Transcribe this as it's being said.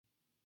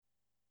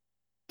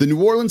The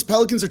New Orleans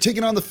Pelicans are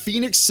taking on the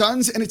Phoenix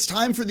Suns, and it's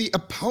time for the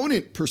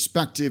opponent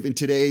perspective in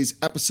today's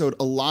episode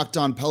of Locked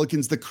On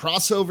Pelicans, the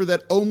crossover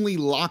that only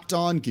Locked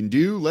On can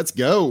do. Let's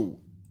go.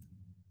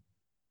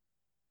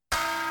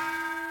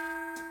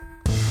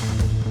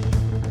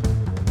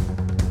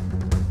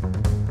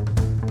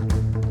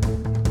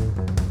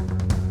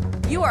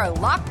 You are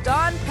Locked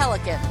On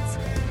Pelicans,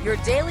 your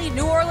daily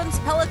New Orleans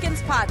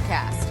Pelicans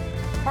podcast,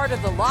 part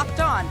of the Locked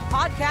On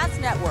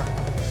Podcast Network,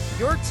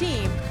 your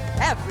team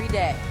every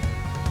day.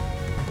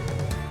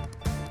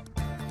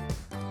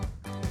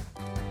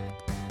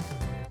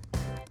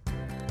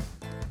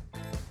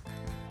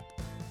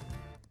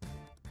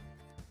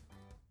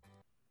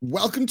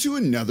 Welcome to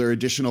another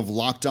edition of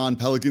Locked On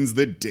Pelicans,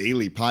 the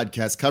daily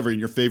podcast covering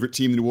your favorite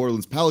team, the New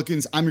Orleans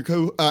Pelicans. I'm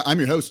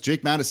your host,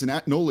 Jake Madison,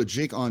 at NOLA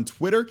Jake on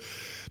Twitter.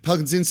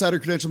 Pelicans Insider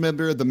Credential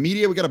member of the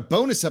media. We got a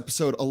bonus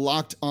episode of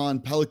Locked On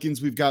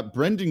Pelicans. We've got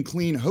Brendan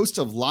Clean, host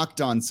of Locked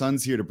On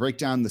Suns, here to break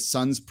down the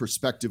Suns'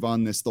 perspective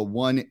on this, the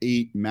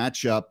 1-8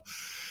 matchup.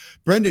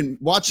 Brendan,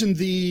 watching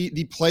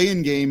the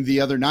play-in game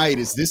the other night,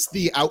 is this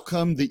the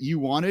outcome that you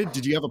wanted?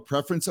 Did you have a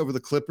preference over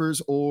the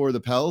Clippers or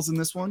the Pels in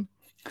this one?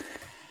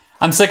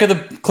 I'm sick of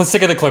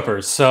the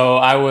Clippers, so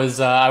I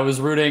was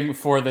rooting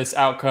for this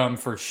outcome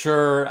for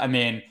sure. I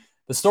mean,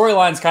 the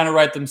storylines kind of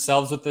write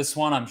themselves with this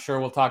one. I'm sure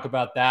we'll talk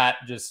about that,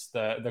 just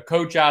the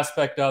coach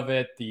aspect of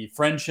it, the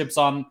friendships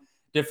on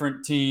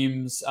different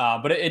teams.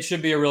 But it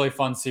should be a really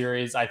fun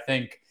series. I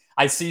think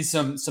I see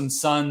some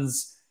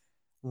Suns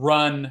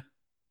run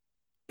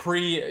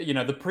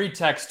the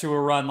pretext to a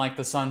run like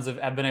the Suns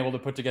have been able to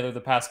put together the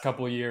past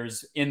couple of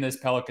years in this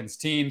Pelicans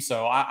team.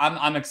 So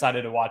I'm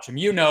excited to watch them.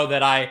 You know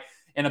that I,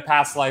 in a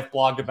past life,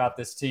 blogged about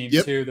this team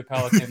too, the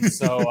Pelicans.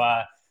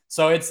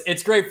 So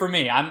it's great for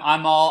me.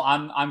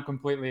 I'm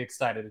completely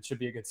excited. It should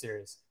be a good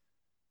series.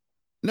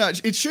 No,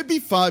 it should be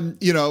fun.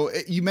 You know,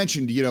 you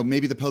mentioned,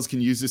 maybe the Pels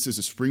can use this as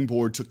a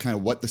springboard to kind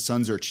of what the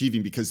Suns are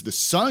achieving, because the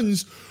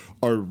Suns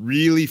are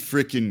really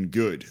freaking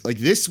good. Like,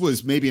 this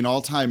was maybe an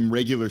all-time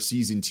regular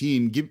season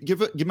team.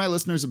 Give my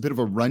listeners a bit of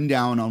a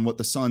rundown on what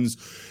the Suns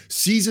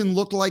season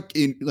looked like,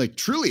 in like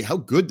truly how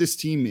good this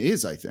team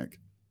is, I think.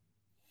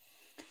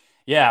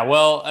 Yeah,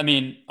 well, I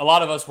mean, a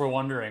lot of us were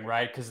wondering,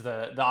 right? Because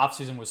the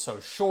offseason was so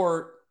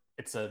short.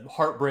 It's a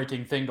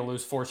heartbreaking thing to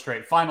lose 4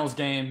 straight finals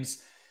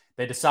games.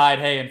 They decide,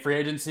 hey, in free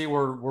agency,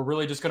 we're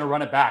really just going to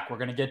run it back. We're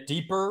going to get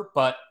deeper,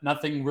 but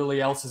nothing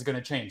really else is going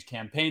to change.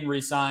 Campaign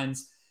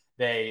resigns.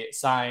 They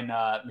sign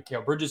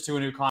Mikal Bridges to a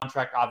new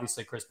contract.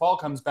 Obviously, Chris Paul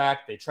comes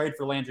back. They trade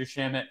for Landry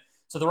Shamet.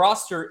 So the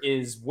roster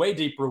is way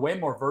deeper, way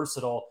more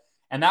versatile.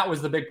 And that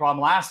was the big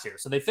problem last year.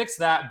 So they fixed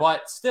that,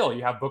 but still,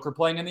 you have Booker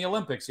playing in the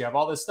Olympics. You have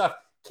all this stuff.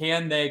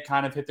 Can they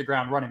kind of hit the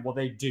ground running? Well,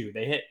 they do.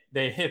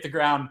 They hit the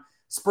ground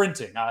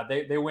sprinting.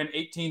 They win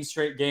 18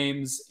 straight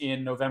games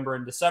in November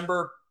and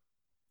December.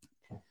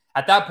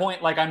 At that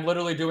point, like, I'm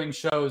literally doing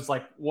shows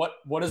like, what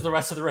does the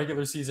rest of the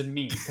regular season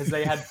mean? Because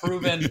they had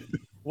proven,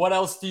 what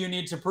else do you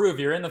need to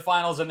prove? You're in the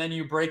finals and then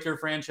you break your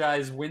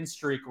franchise win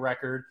streak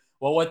record.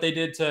 Well, what they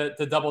did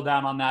to double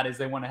down on that is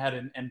they went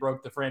ahead and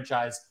broke the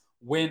franchise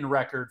win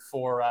record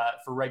for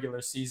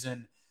regular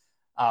season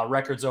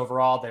records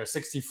overall. They're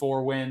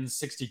 64 wins,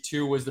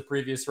 62 was the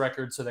previous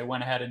record, so they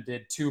went ahead and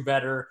did 2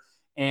 better.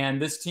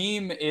 And this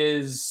team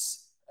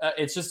is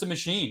it's just a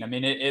machine. I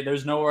mean,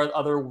 there's no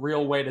other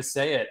real way to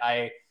say it.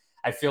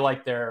 I feel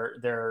like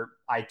their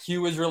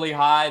IQ is really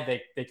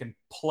high. They can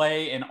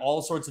play in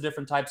all sorts of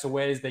different types of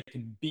ways. They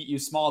can beat you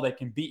small, they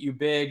can beat you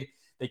big,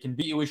 they can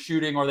beat you with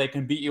shooting, or they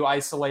can beat you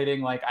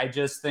isolating. Like, I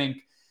just think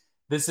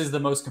this is the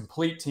most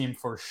complete team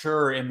for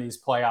sure in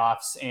these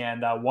playoffs,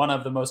 and one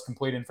of the most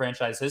complete in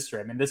franchise history.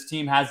 I mean, this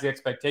team has the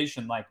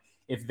expectation, like,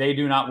 if they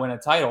do not win a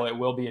title, it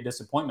will be a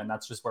disappointment.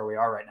 That's just where we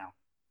are right now.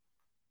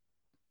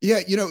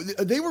 Yeah,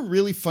 they were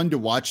really fun to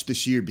watch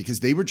this year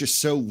because they were just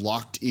so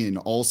locked in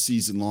all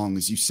season long,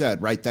 as you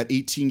said, right? That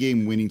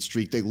 18-game winning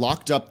streak, they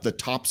locked up the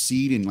top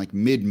seed in like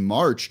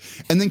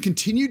mid-March and then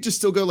continued to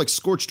still go like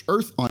scorched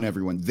earth on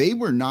everyone. They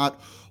were not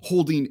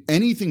holding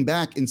anything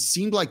back and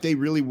seemed like they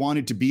really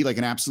wanted to be like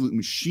an absolute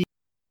machine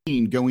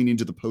going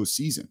into the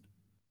postseason.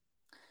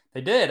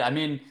 They did. I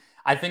mean,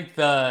 I think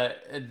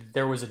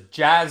there was a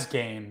Jazz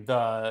game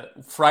the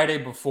Friday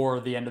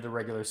before the end of the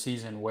regular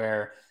season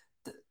where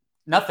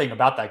nothing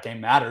about that game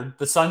mattered.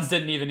 The Suns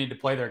didn't even need to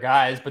play their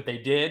guys, but they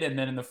did. And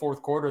then in the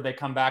fourth quarter, they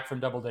come back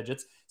from double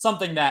digits.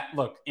 Something that,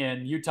 look,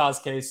 in Utah's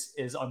case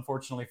is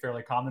unfortunately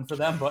fairly common for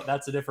them, but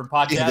that's a different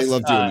podcast. Yeah, they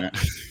love doing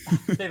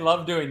that. They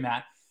love doing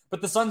that.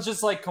 But the Suns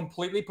just like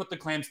completely put the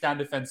clamps down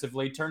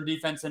defensively, turned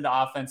defense into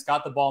offense,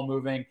 got the ball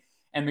moving.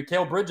 And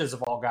Mikal Bridges,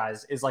 of all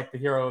guys, is like the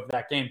hero of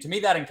that game. To me,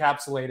 that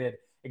encapsulated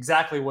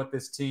exactly what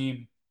this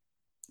team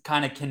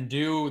kind of can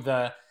do,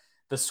 the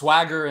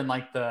swagger and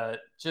like the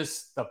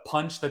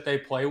punch that they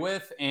play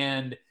with,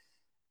 and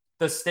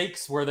the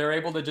stakes where they're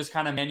able to just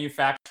kind of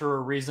manufacture a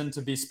reason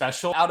to be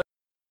special out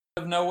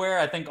of nowhere.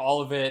 I think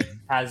all of it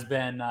has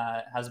been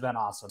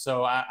awesome.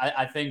 So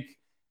I think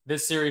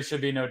this series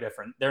should be no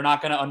different. They're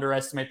not going to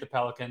underestimate the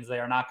Pelicans. They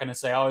are not going to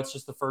say, oh, it's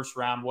just the first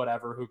round,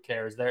 whatever, who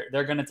cares? They're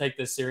going to take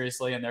this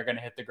seriously, and they're going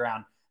to hit the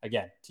ground,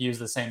 again, to use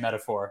the same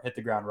metaphor, hit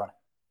the ground running.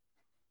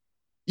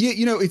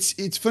 Yeah,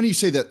 it's funny you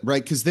say that,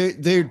 right? Because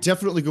they're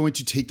definitely going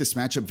to take this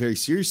matchup very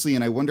seriously,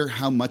 and I wonder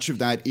how much of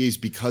that is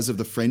because of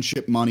the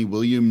friendship Monty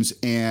Williams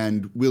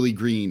and Willie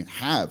Green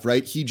have,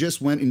 right? He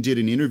just went and did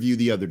an interview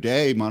the other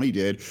day, Monty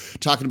did,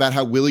 talking about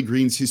how Willie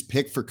Green's his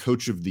pick for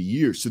Coach of the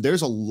Year. So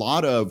there's a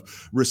lot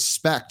of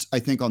respect, I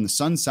think, on the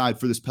Suns side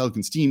for this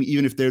Pelicans team,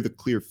 even if they're the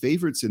clear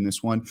favorites in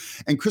this one.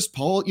 And Chris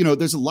Paul,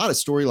 there's a lot of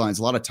storylines,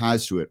 a lot of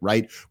ties to it,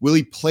 right?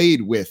 Willie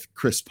played with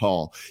Chris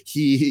Paul.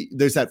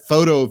 There's that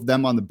photo of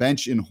them on the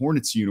bench in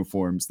Hornets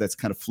uniforms that's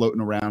kind of floating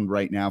around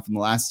right now from the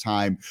last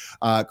time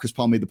Chris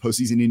Paul made the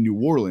postseason in New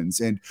Orleans.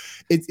 And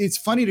it's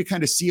funny to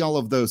kind of see all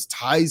of those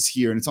ties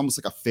here. And it's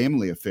almost like a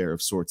family affair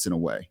of sorts in a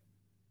way.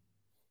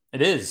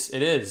 It is.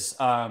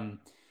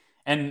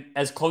 And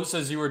as close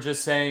as you were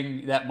just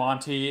saying that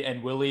Monty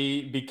and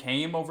Willie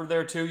became over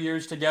their 2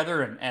 years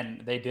together,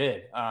 and they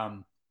did.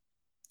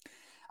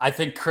 I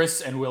think Chris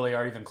and Willie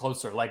are even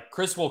closer. Like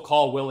Chris will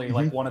call Willie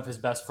like one of his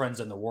best friends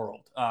in the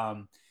world.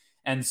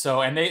 And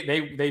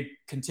they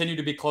continue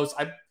to be close.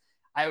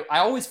 I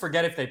always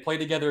forget if they play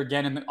together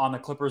again on the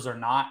Clippers or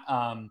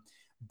not.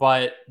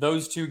 But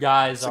those two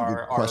guys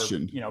are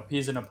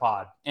peas in a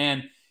pod.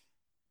 And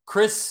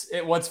Chris,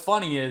 what's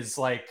funny is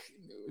like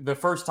the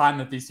first time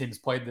that these teams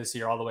played this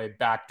year, all the way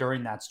back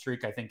during that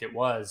streak, I think it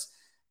was,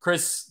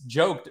 Chris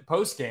joked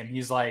post game.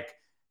 He's like,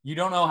 you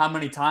don't know how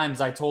many times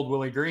I told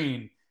Willie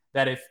Green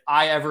that if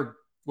I ever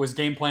was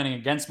game planning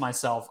against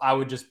myself, I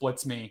would just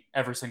blitz me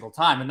every single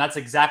time. And that's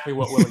exactly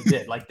what Willie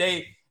did. Like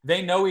they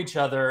know each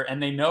other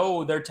and they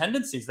know their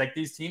tendencies. Like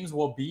these teams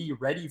will be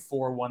ready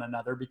for one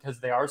another because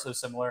they are so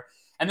similar.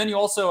 And then you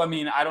also,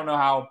 I don't know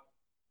how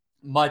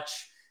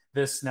much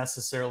this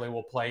necessarily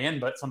will play in,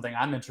 but something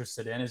I'm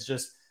interested in is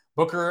just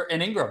Booker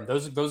and Ingram.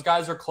 Those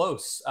guys are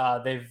close.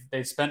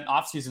 They've spent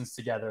off seasons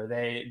together.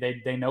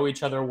 They know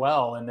each other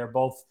well, and they're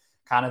both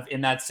kind of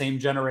in that same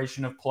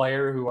generation of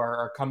player who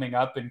are coming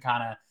up and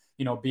kind of,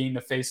 being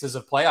the faces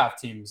of playoff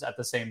teams at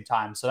the same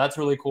time. So that's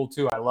really cool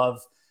too. I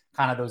love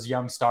kind of those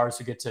young stars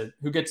who get to,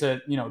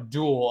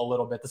 duel a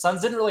little bit. The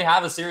Suns didn't really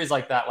have a series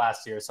like that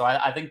last year. So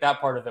I think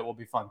that part of it will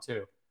be fun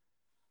too.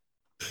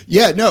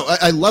 Yeah, no,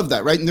 I love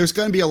that, right? And there's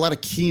going to be a lot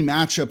of key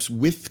matchups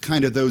with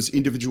kind of those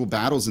individual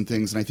battles and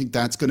things, and I think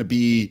that's going to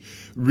be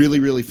really,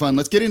 really fun.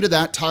 Let's get into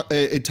that,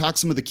 talk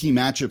some of the key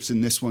matchups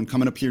in this one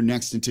coming up here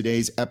next in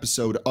today's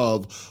episode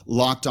of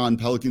Locked On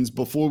Pelicans.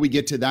 Before we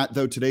get to that,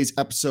 though, today's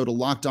episode of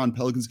Locked On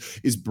Pelicans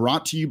is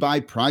brought to you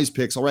by Prize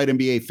Picks. All right,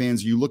 NBA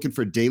fans, are you looking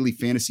for a daily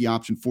fantasy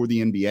option for the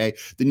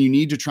NBA? Then you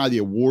need to try the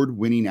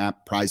award-winning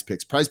app Prize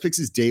Picks. Prize Picks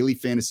is daily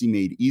fantasy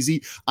made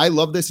easy. I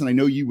love this, and I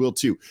know you will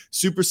too.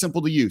 Super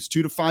simple to use.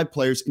 2 to 5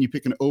 players, and you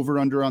pick an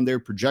over-under on their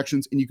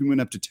projections, and you can win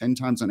up to 10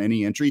 times on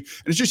any entry.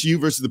 And it's just you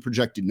versus the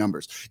projected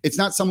numbers. It's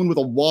not someone with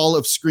a wall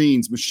of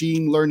screens,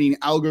 machine learning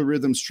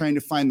algorithms trying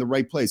to find the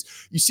right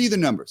place. You see the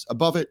numbers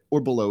above it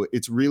or below it.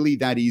 It's really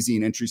that easy,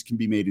 and entries can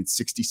be made in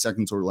 60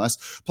 seconds or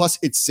less. Plus,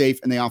 it's safe,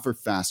 and they offer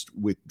fast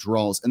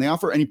withdrawals, and they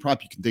offer any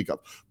prop you can think of.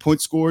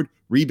 Points scored,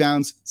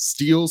 rebounds,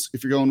 steals,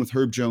 if you're going with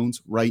Herb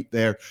Jones, right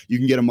there. You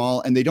can get them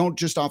all. And they don't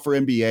just offer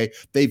NBA.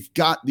 They've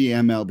got the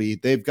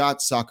MLB. They've got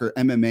soccer,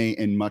 MMA,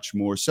 and much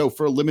more. So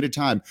for a limited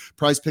time,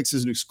 Prize Picks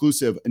is an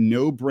exclusive,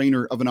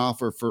 no-brainer of an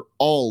offer for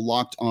all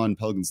Locked On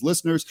Pelicans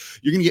listeners.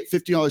 You're going to get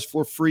 $50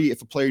 for free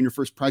if a player in your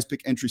first Prize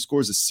Pick entry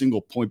scores a single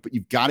point, but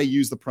you've got to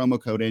use the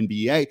promo code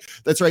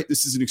NBA. That's right.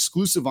 This is an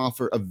exclusive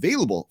offer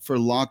available for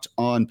Locked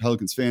On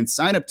Pelicans fans.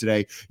 Sign up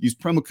today. Use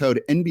promo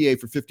code NBA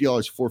for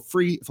 $50 for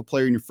free if a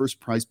player in your first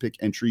Prize Pick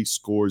entry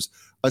scores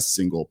a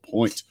single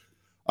point.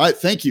 All right,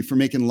 thank you for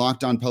making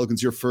Locked On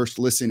Pelicans your first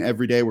listen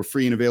every day. We're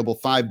free and available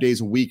 5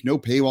 days a week, no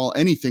paywall,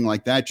 anything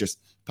like that. Just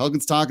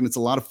Pelicans talk, and it's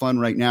a lot of fun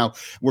right now.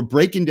 We're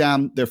breaking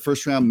down their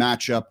first round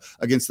matchup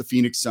against the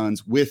Phoenix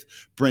Suns with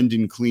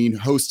Brendan Clean,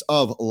 host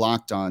of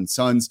Locked On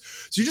Suns.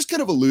 So you just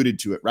kind of alluded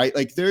to it, right?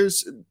 Like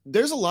there's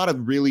a lot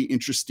of really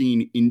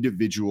interesting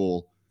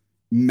individual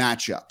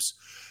matchups.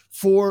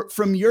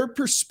 From your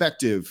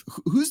perspective,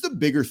 who's the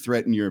bigger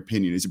threat in your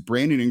opinion? Is it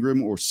Brandon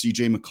Ingram or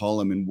CJ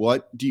McCollum? And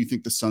what do you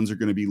think the Suns are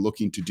going to be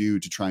looking to do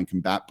to try and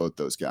combat both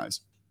those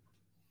guys?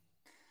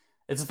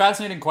 It's a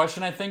fascinating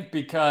question, I think,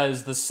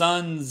 because the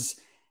Suns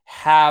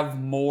have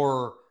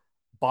more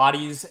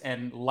bodies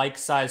and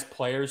like-sized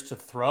players to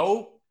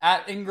throw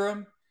at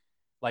Ingram.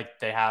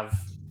 Like they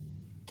have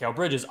Mikal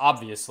Bridges,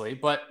 obviously,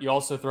 but you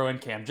also throw in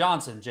Cam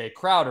Johnson, Jay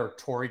Crowder,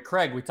 Torrey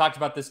Craig. We talked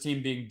about this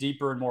team being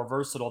deeper and more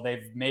versatile.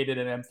 They've made it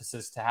an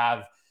emphasis to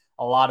have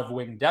a lot of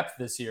wing depth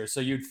this year. So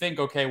you'd think,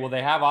 okay, well,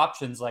 they have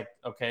options like,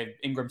 okay,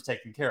 Ingram's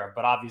taken care of.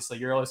 But obviously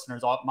your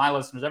listeners, my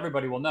listeners,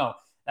 everybody will know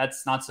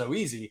that's not so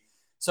easy.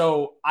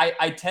 So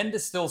I tend to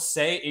still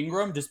say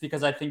Ingram just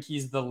because I think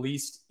he's the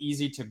least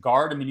easy to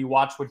guard. I mean, you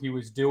watch what he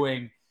was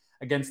doing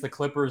against the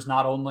Clippers,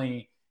 not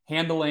only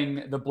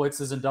handling the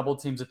blitzes and double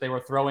teams that they were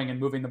throwing and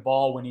moving the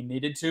ball when he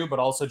needed to, but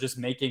also just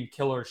making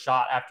killer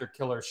shot after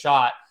killer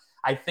shot.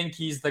 I think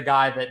he's the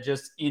guy that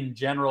just in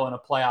general in a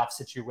playoff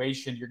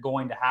situation, you're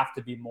going to have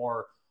to be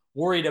more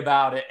worried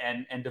about it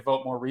and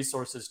devote more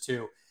resources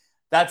to.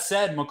 That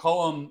said,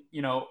 McCollum,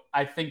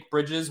 I think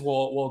Bridges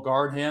will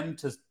guard him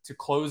to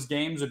close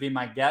games would be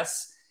my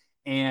guess.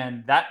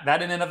 And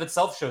that in and of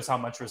itself shows how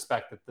much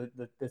respect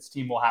that this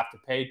team will have to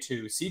pay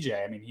to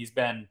CJ. I mean, he's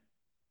been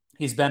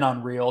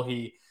unreal.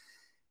 He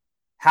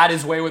had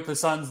his way with the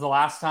Suns the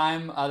last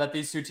time that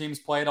these two teams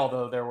played,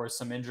 although there were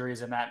some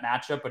injuries in that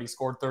matchup, but he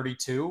scored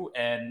 32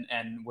 and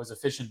was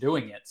efficient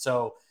doing it.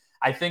 So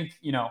I think,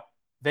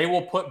 they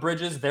will put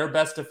Bridges, their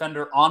best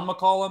defender, on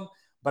McCollum.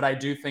 But I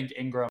do think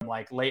Ingram,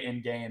 like late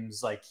in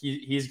games, like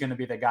he's going to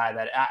be the guy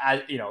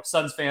that,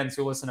 Suns fans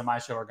who listen to my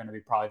show are going to be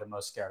probably the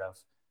most scared of.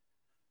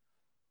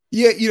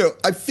 Yeah,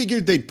 I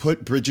figured they'd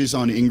put Bridges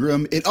on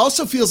Ingram. It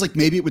also feels like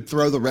maybe it would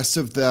throw the rest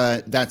of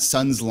that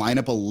Suns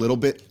lineup a little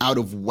bit out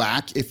of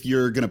whack if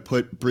you're going to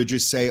put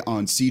Bridges, say,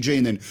 on CJ.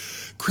 And then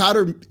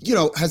Crowder,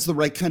 has the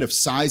right kind of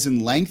size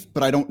and length,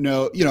 but I don't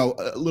know,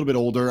 a little bit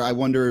older. I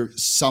wonder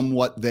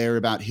somewhat there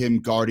about him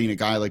guarding a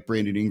guy like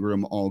Brandon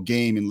Ingram all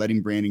game and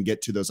letting Brandon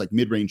get to those like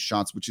mid-range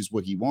shots, which is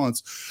what he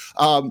wants.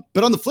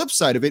 But on the flip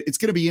side of it, it's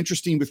going to be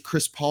interesting with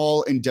Chris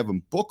Paul and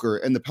Devin Booker.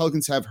 And the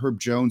Pelicans have Herb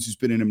Jones, who's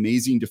been an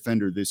amazing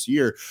defender this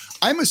year.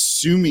 I'm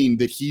assuming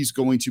that he's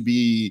going to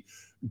be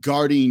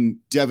guarding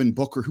Devin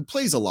Booker, who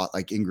plays a lot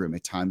like Ingram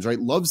at times, right?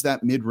 Loves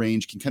that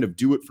mid-range, can kind of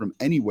do it from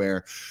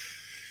anywhere.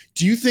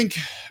 Do you think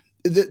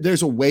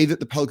there's a way that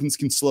the Pelicans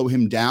can slow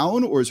him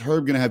down, or is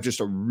Herb going to have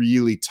just a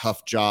really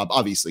tough job,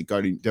 obviously,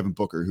 guarding Devin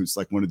Booker, who's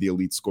like one of the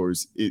elite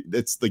scorers?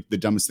 That's like the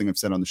dumbest thing I've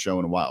said on the show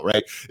in a while,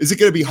 right? Is it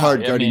going to be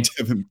hard guarding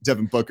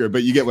Devin Booker?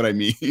 But you get what I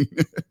mean.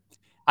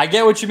 I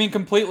get what you mean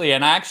completely,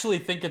 and I actually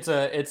think it's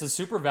a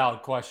super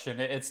valid question.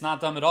 It's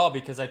not dumb at all,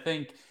 because I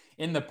think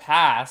in the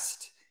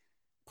past,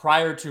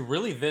 prior to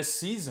really this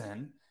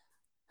season,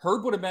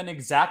 Herb would have been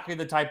exactly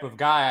the type of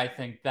guy, I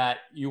think, that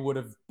you would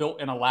have built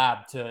in a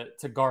lab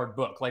to guard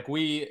Book. Like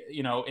we,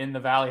 in the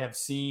Valley have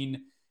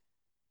seen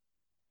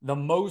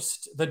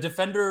the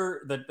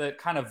defender, the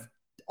kind of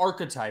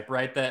archetype,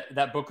 right,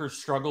 that Booker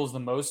struggles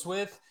the most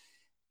with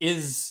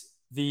is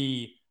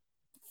the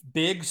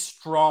big,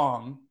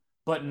 strong,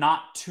 but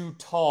not too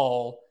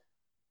tall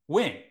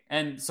wing.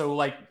 And so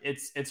like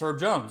it's Herb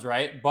Jones,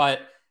 right?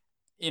 But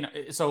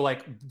so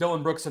like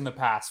Dylan Brooks in the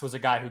past was a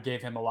guy who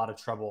gave him a lot of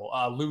trouble.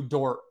 Lou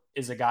Dort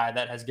is a guy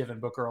that has given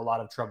Booker a lot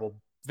of trouble.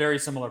 Very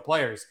similar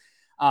players.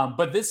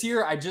 But this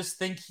year, I just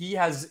think he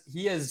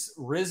has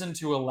risen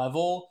to a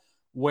level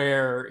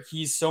where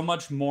he's so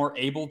much more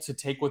able to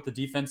take what the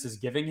defense is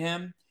giving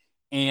him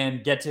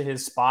and get to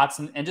his spots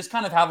and just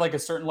kind of have like a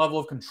certain level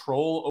of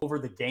control over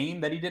the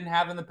game that he didn't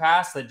have in the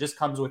past, that just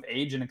comes with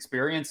age and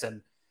experience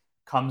and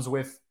comes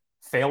with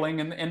failing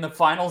in the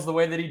finals the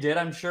way that he did,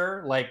 I'm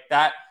sure. Like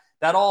that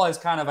all has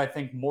kind of, I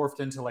think,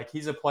 morphed into like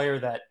he's a player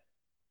that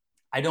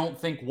I don't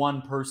think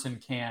one person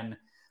can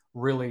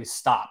really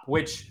stop,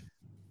 which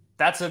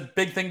that's a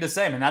big thing to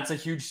say. I mean, that's a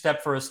huge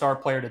step for a star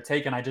player to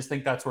take. And I just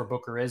think that's where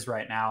Booker is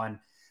right now. And,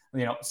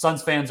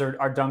 Suns fans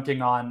are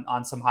dunking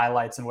on some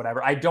highlights and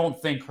whatever. I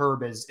don't think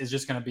Herb is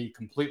just going to be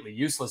completely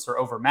useless or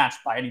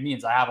overmatched by any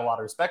means. I have a lot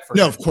of respect for him.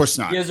 No, of course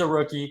not. He is a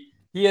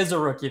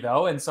rookie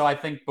though. And so I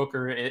think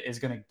Booker is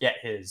going to get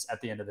his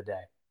at the end of the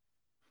day.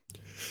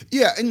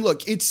 Yeah. And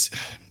look, he's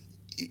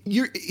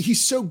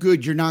so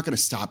good, you're not going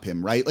to stop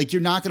him, right? Like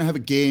you're not going to have a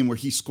game where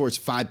he scores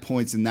 5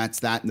 points and that's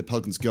that, and the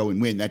Pelicans go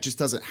and win. That just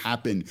doesn't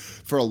happen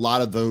for a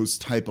lot of those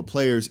type of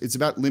players. It's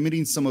about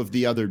limiting some of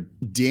the other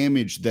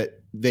damage that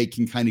they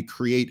can kind of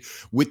create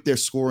with their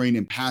scoring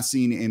and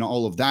passing and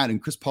all of that.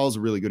 And Chris Paul is a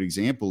really good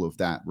example of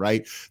that,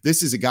 right?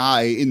 This is a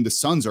guy, in the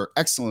Suns are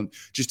excellent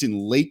just in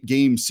late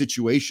game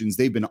situations.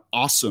 They've been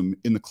awesome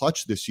in the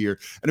clutch this year.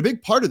 And a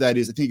big part of that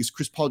is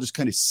Chris Paul just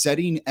kind of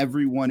setting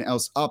everyone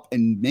else up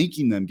and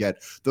making them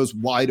get those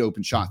wide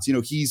open shots.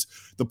 He's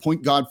the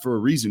point guard for a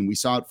reason. We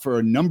saw it for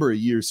a number of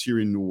years here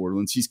in New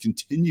Orleans. He's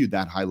continued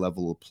that high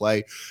level of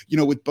play.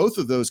 With both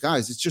of those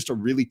guys, it's just a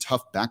really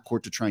tough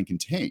backcourt to try and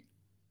contain.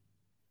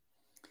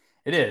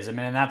 It is. I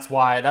mean, and that's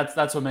why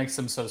that's what makes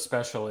them so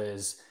special.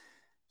 Is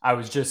I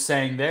was just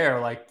saying there,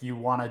 like you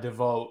want to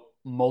devote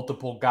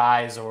multiple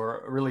guys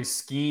or really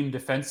scheme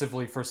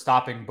defensively for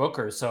stopping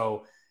Booker.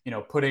 So,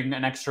 putting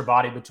an extra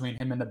body between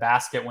him and the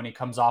basket when he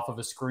comes off of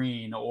a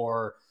screen,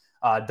 or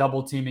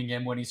double teaming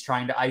him when he's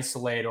trying to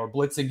isolate, or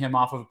blitzing him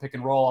off of a pick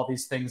and roll, all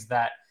these things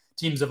that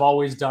teams have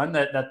always done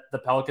that the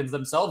Pelicans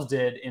themselves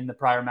did in the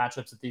prior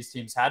matchups that these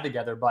teams had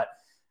together. But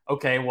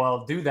okay,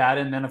 well, do that.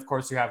 And then, of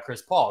course, you have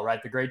Chris Paul,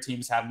 right? The great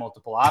teams have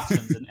multiple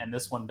options, and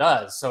this one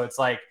does. So it's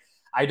like,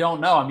 I don't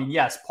know. I mean,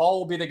 yes, Paul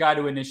will be the guy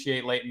to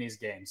initiate late in these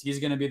games. He's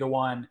going to be the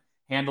one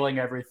handling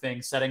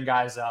everything, setting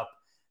guys up.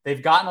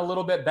 They've gotten a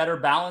little bit better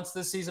balance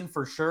this season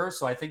for sure.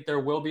 So I think there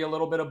will be a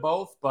little bit of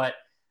both. But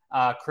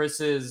Chris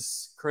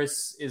is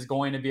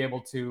going to be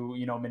able to,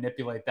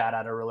 manipulate that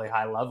at a really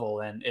high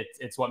level. And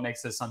it's what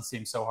makes this Suns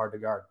team so hard to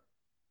guard.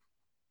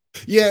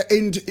 Yeah,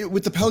 and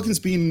with the Pelicans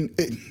being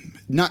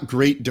not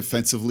great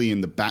defensively in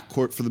the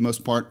backcourt for the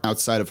most part,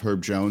 outside of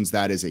Herb Jones,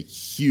 that is a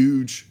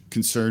huge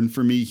concern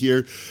for me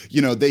here.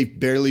 You know, they've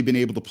barely been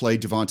able to play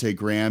Devontae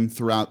Graham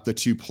throughout the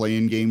 2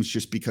 play-in games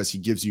just because he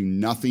gives you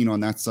nothing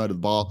on that side of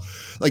the ball.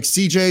 Like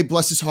CJ,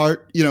 bless his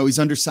heart, you know, he's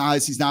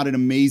undersized. He's not an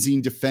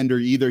amazing defender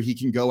either. He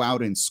can go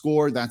out and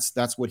score.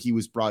 That's what he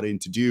was brought in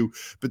to do.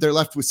 But they're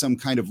left with some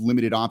kind of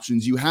limited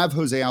options. You have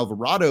Jose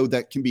Alvarado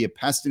that can be a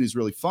pest and is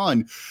really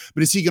fun,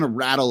 but is he going to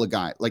rattle a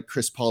guy like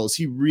Chris Paul? Is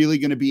he really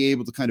going to be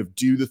able to kind of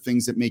do the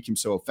things that make him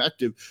so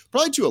effective?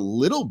 Probably to a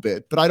little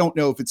bit, but I don't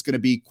know if it's going to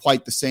be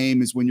quite the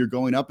same as when you're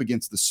going up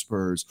against the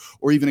Spurs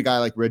or even a guy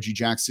like Reggie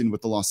Jackson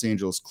with the Los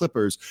Angeles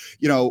Clippers.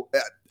 You know,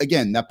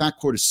 again, that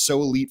backcourt is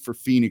so elite for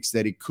Phoenix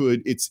that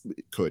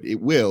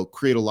it will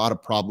create a lot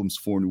of problems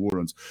for New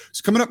Orleans.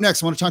 So coming up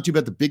next, I want to talk to you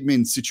about the big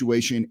man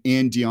situation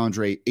and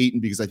DeAndre Ayton,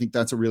 because I think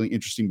that's a really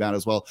interesting battle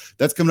as well.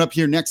 That's coming up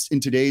here next in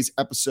today's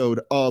episode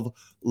of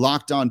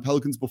Locked On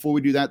Pelicans. Before we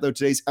do that, though,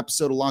 today's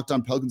episode of Locked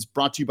On Pelicans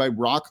brought to you by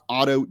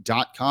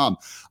RockAuto.com.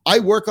 I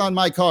work on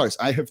my cars.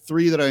 I have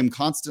 3 that I am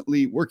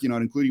constantly working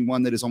on, including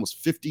one that is almost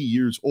 50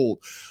 years old.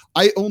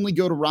 I only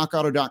go to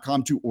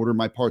RockAuto.com to order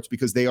my parts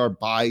because they are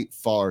by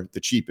far the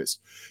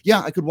cheapest.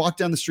 Yeah, I could walk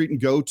down the street and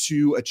go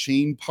to a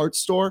chain parts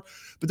store,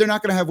 but they're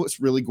not going to have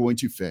what's really going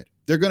to fit.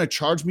 They're going to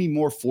charge me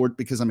more for it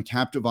because I'm a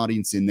captive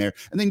audience in there,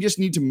 and then just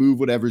need to move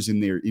whatever's in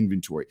their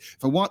inventory.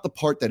 If I want the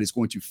part that is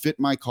going to fit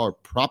my car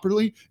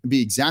properly and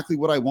be exactly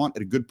what I want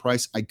at a good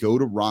price, I go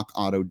to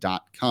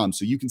rockauto.com.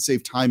 So you can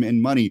save time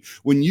and money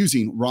when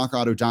using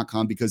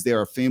rockauto.com because they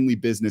are a family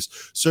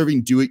business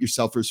serving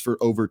do-it-yourselfers for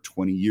over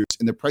 20 years,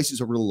 and their prices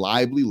are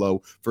reliably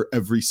low for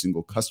every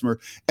single customer.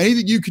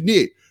 Anything you could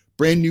need.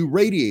 Brand new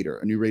radiator,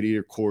 a new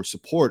radiator core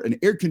support, an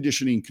air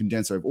conditioning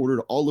condenser. I've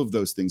ordered all of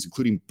those things,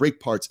 including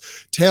brake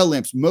parts, tail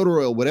lamps,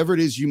 motor oil, whatever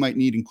it is you might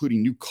need,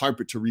 including new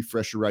carpet to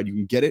refresh your ride. You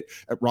can get it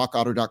at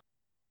rockauto.com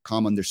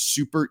on their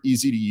super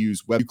easy to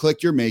use web. You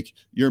click your make,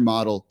 your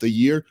model, the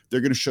year, they're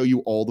going to show you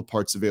all the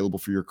parts available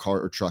for your car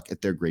or truck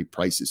at their great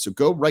prices. So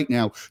go right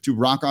now to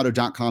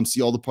rockauto.com,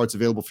 see all the parts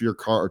available for your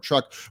car or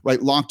truck,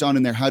 right? Locked On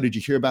in there. How did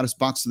you hear about us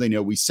box so they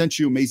know we sent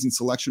you. Amazing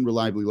selection,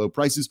 reliably low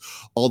prices,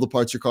 all the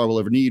parts your car will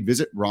ever need.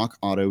 Visit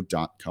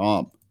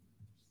rockauto.com.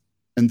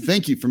 And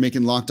thank you for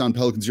making Locked On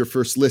Pelicans your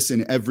first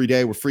listen every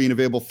day. We're free and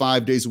available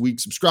 5 days a week.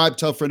 Subscribe,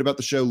 tell a friend about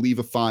the show, leave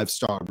a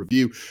 5-star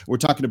review. We're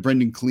talking to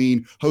Brendan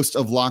Clean, host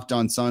of Locked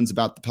On Suns,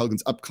 about the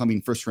Pelicans'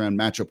 upcoming first-round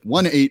matchup,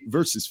 1-8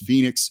 versus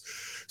Phoenix.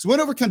 So we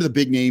went over kind of the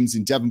big names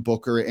in Devin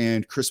Booker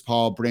and Chris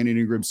Paul, Brandon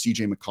Ingram,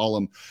 CJ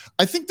McCollum.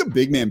 I think the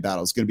big man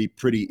battle is going to be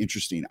pretty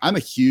interesting. I'm a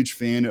huge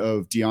fan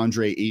of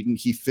DeAndre Ayton.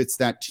 He fits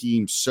that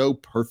team so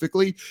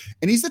perfectly,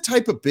 and he's the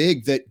type of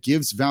big that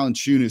gives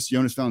Jonas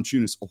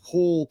Valanciunas, a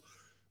whole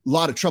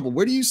lot of trouble.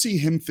 Where do you see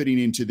him fitting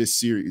into this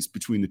series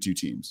between the two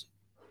teams?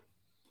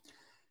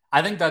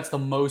 I think that's the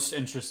most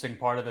interesting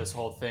part of this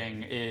whole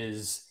thing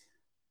is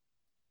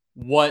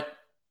what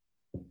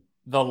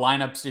the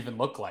lineups even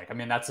look like. I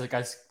mean, that's like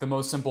the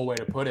most simple way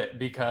to put it,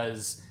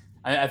 because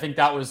I think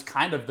that was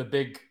kind of the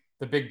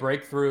big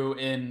breakthrough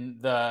in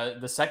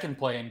the second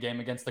play-in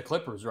game against the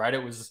Clippers, right?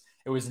 It was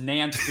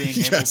Nance being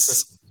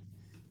yes.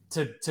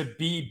 able to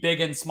be big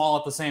and small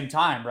at the same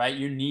time, right?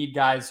 You need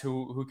guys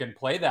who can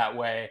play that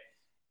way.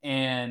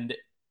 And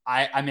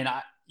I mean,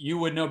 you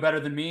would know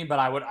better than me, but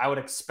I would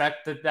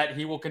expect that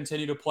he will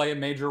continue to play a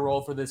major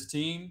role for this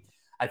team.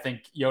 I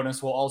think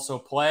Jonas will also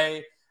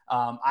play.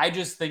 I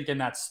just think in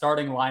that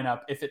starting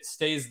lineup, if it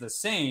stays the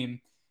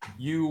same,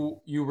 you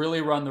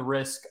really run the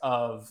risk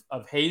of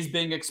Hayes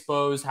being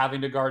exposed, having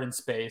to guard in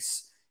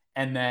space,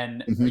 and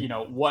then you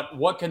know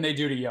what can they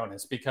do to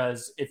Jonas?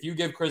 Because if you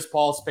give Chris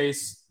Paul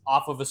space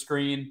off of a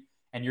screen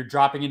and you're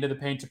dropping into the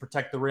paint to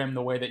protect the rim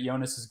the way that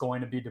Jonas is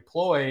going to be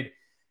deployed,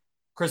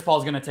 Chris Paul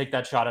is going to take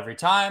that shot every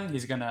time.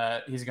 He's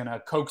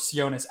gonna coax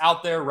Jonas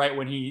out there right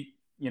when he,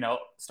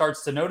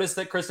 starts to notice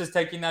that Chris is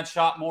taking that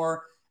shot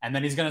more, and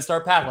then he's going to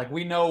start passing. Like,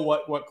 we know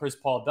what Chris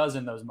Paul does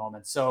in those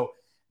moments. So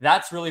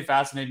that's really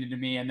fascinating to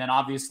me. And then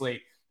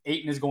obviously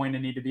Ayton is going to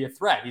need to be a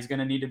threat. He's going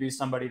to need to be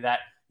somebody that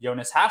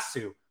Jonas has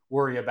to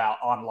worry about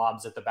on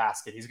lobs at the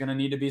basket. He's going to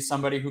need to be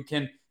somebody who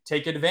can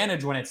take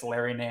advantage when it's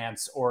Larry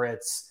Nance or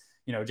it's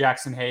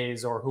Jackson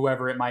Hayes or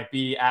whoever it might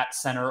be at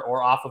center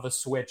or off of a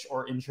switch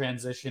or in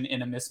transition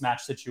in a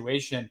mismatch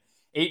situation.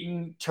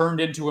 Ayton turned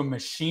into a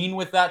machine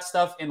with that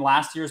stuff in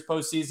last year's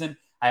postseason.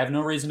 I have no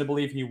reason to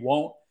believe he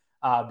won't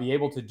be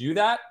able to do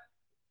that.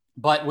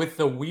 But with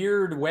the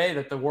weird way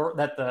that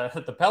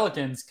the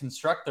Pelicans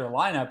construct their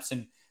lineups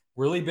and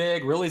really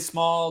big, really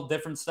small,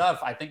 different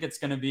stuff, I think it's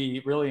going to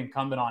be really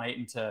incumbent on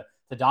Ayton to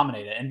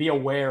dominate it and be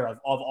aware of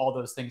all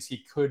those things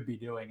he could be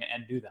doing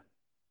and do them.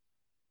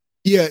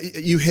 Yeah,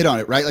 you hit on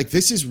it, right? Like,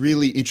 this is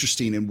really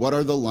interesting. And what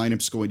are the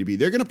lineups going to be?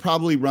 They're going to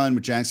probably run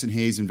with Jackson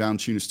Hayes and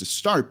Valanciunas to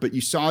start, but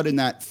you saw it in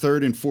that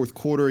third and fourth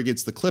quarter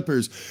against the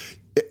Clippers.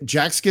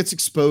 Jax gets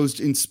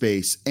exposed in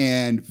space,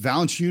 and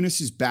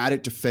Valanciunas is bad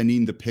at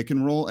defending the pick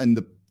and roll,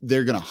 and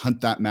they're going to hunt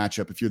that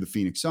matchup if you're the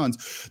Phoenix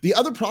Suns. The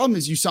other problem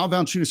is you saw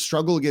Valanciunas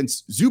struggle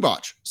against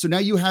Zubac. So now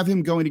you have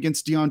him going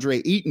against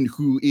DeAndre Ayton,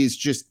 who is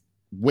just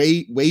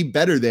way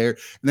better there.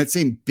 And that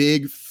same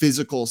big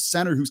physical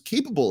center who's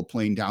capable of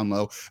playing down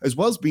low, as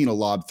well as being a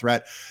lob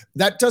threat.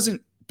 That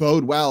doesn't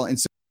bode well. And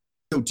so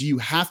do you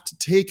have to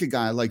take a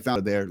guy like out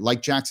of there,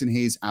 like Jackson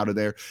Hayes out of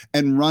there,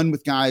 and run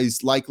with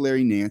guys like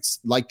Larry Nance,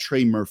 like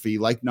Trey Murphy,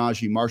 like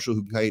Najee Marshall,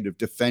 who kind of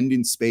defend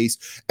in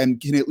space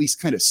and can at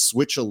least kind of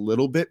switch a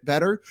little bit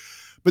better?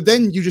 But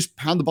then you just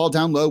pound the ball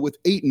down low with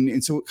Ayton.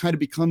 And so it kind of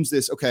becomes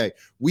this, okay,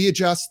 we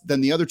adjust,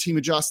 then the other team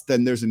adjusts,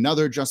 then there's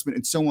another adjustment,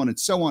 and so on and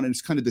so on. And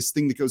it's kind of this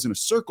thing that goes in a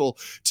circle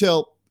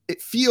till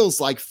it feels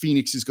like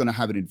Phoenix is going to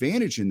have an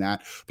advantage in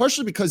that,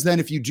 partially because then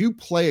if you do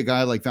play a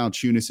guy like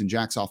Valanciunas and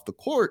Jax off the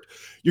court,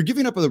 you're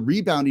giving up a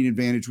rebounding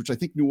advantage, which I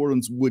think New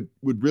Orleans would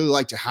really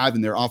like to have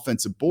in their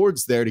offensive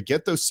boards there to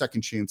get those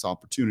second chance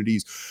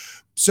opportunities.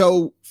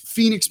 So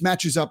Phoenix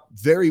matches up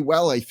very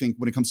well, I think,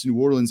 when it comes to New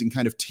Orleans and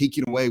kind of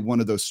taking away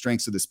one of those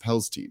strengths of this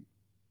Pels team.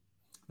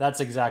 That's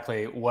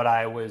exactly what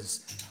I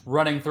was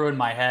running through in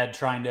my head,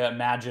 trying to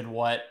imagine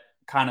what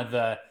kind of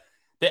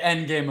the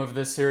end game of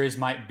this series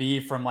might be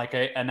from like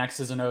an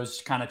X's and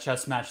O's kind of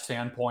chess match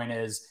standpoint.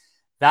 Is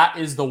that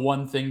is the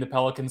one thing the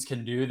Pelicans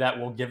can do that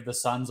will give the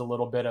Suns a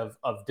little bit of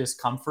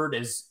discomfort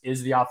is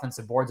the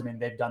offensive boards. I mean,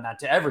 they've done that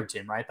to every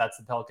team, right? That's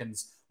the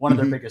Pelicans, one of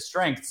their biggest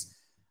strengths.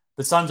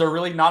 The Suns are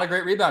really not a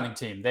great rebounding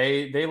team.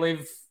 They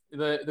leave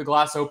the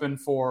glass open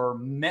for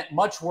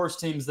much worse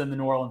teams than the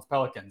New Orleans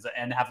Pelicans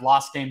and have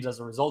lost games as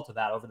a result of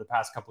that over the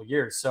past couple of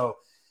years. So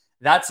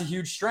that's a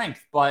huge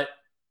strength. But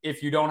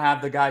if you don't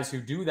have the guys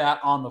who do that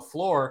on the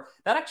floor,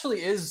 that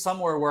actually is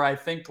somewhere where I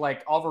think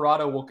like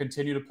Alvarado will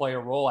continue to play a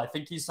role. I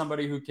think he's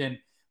somebody who can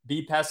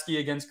be pesky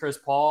against Chris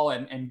Paul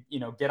and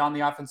get on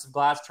the offensive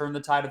glass, turn the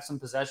tide of some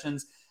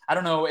possessions. I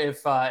don't know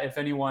if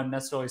anyone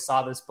necessarily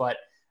saw this, but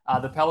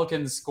the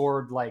Pelicans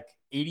scored like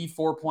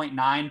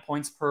 84.9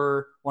 points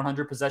per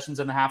 100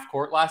 possessions in the half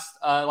court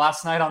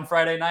last night on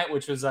Friday night,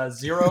 which was a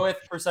 0th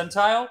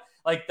percentile.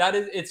 Like that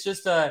is,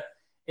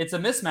 it's a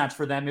mismatch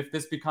for them if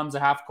this becomes a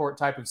half court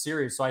type of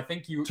series. So I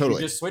think you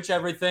just switch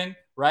everything,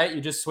 right? You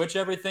just switch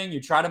everything.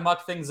 You try to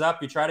muck things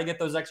up. You try to get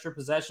those extra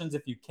possessions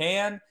if you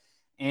can.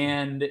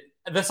 And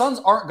the Suns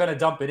aren't going to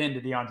dump it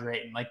into DeAndre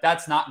Ayton. Like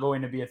that's not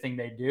going to be a thing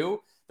they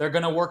do. They're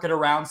going to work it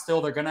around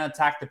still. They're going to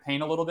attack the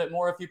paint a little bit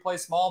more if you play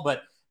small,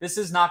 but this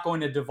is not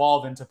going to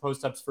devolve into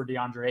post-ups for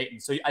DeAndre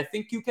Ayton. So I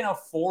think you can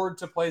afford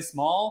to play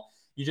small.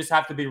 You just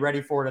have to be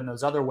ready for it in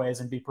those other ways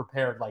and be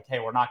prepared. Like, hey,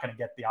 we're not going to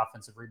get the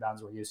offensive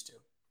rebounds we're used to.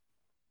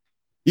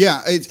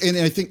 Yeah, and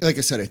I think, like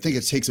I said, I think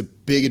it takes a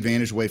big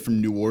advantage away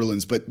from New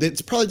Orleans, but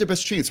it's probably their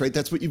best chance, right?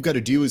 That's what you've got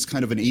to do is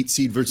kind of an 8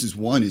 seed versus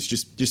 1 is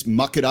just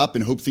muck it up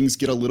and hope things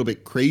get a little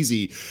bit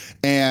crazy.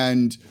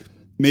 And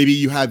maybe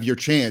you have your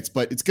chance,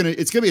 but it's gonna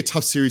be a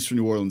tough series for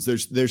New Orleans.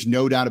 There's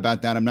no doubt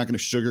about that. I'm not going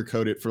to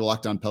sugarcoat it for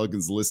Locked On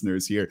Pelicans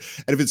listeners here.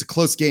 And if it's a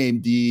close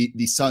game, the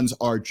Suns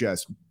are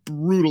just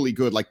brutally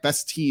good, like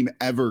best team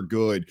ever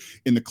good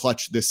in the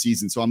clutch this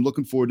season. So I'm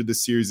looking forward to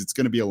this series. It's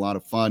going to be a lot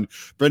of fun.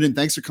 Brendan,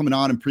 thanks for coming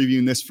on and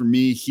previewing this for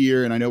me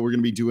here. And I know we're going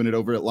to be doing it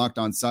over at Locked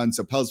On Suns.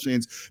 So Pels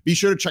fans, be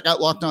sure to check out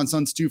Locked On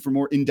Suns too for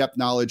more in-depth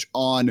knowledge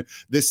on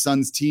this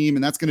Suns team.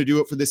 And that's going to do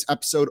it for this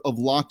episode of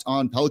Locked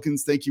On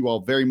Pelicans. Thank you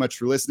all very much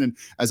for listening.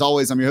 As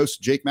always, I'm your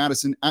host, Jake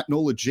Madison at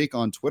NOLA Jake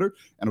on Twitter.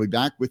 And I'll be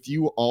back with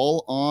you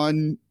all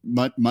on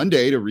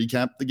Monday to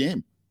recap the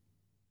game.